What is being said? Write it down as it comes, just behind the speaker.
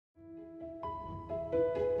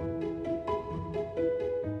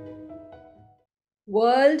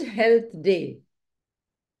World Health Day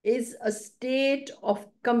is a state of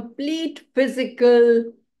complete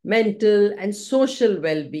physical, mental, and social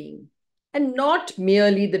well-being, and not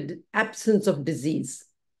merely the absence of disease.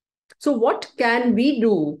 So, what can we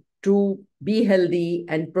do to be healthy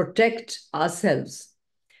and protect ourselves?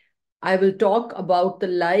 I will talk about the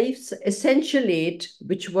life's essential eight,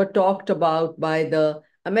 which were talked about by the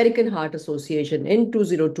American Heart Association in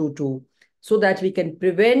 2022, so that we can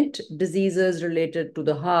prevent diseases related to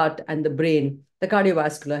the heart and the brain, the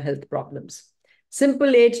cardiovascular health problems.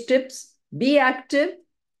 Simple eight tips: be active,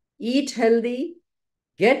 eat healthy,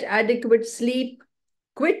 get adequate sleep,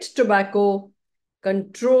 quit tobacco,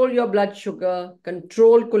 control your blood sugar,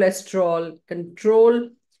 control cholesterol, control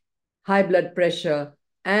high blood pressure,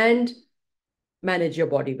 and manage your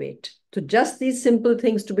body weight. So just these simple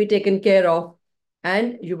things to be taken care of,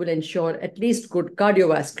 and you will ensure at least good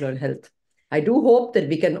cardiovascular health. I do hope that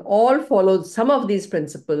we can all follow some of these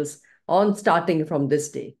principles on starting from this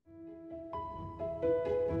day.